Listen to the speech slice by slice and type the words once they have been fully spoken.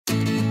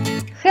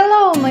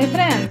Hello, my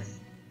friends!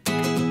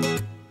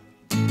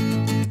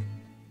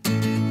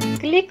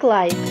 Click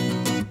like.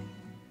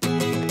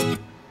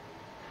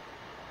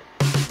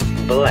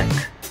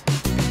 Black.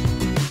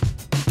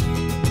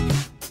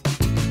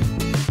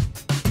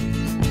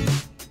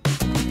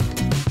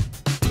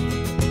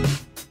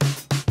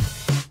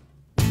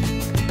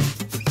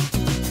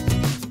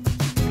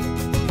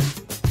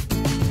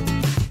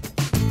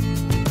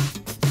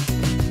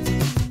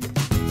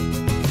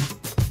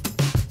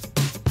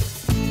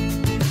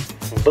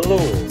 Blue.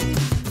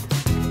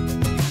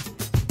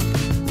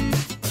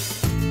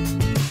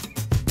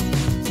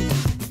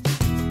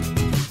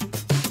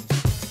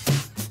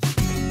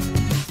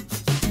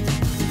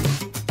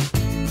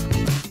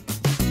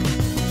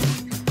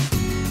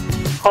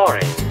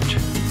 Orange.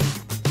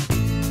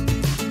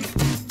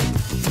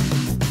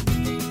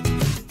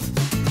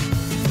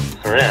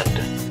 Red.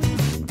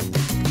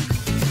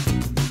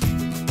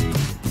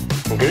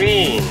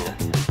 Green.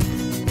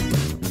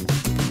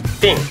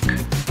 Pink.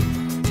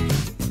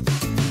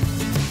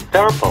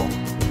 Purple.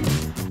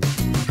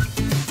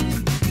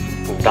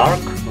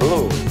 Dark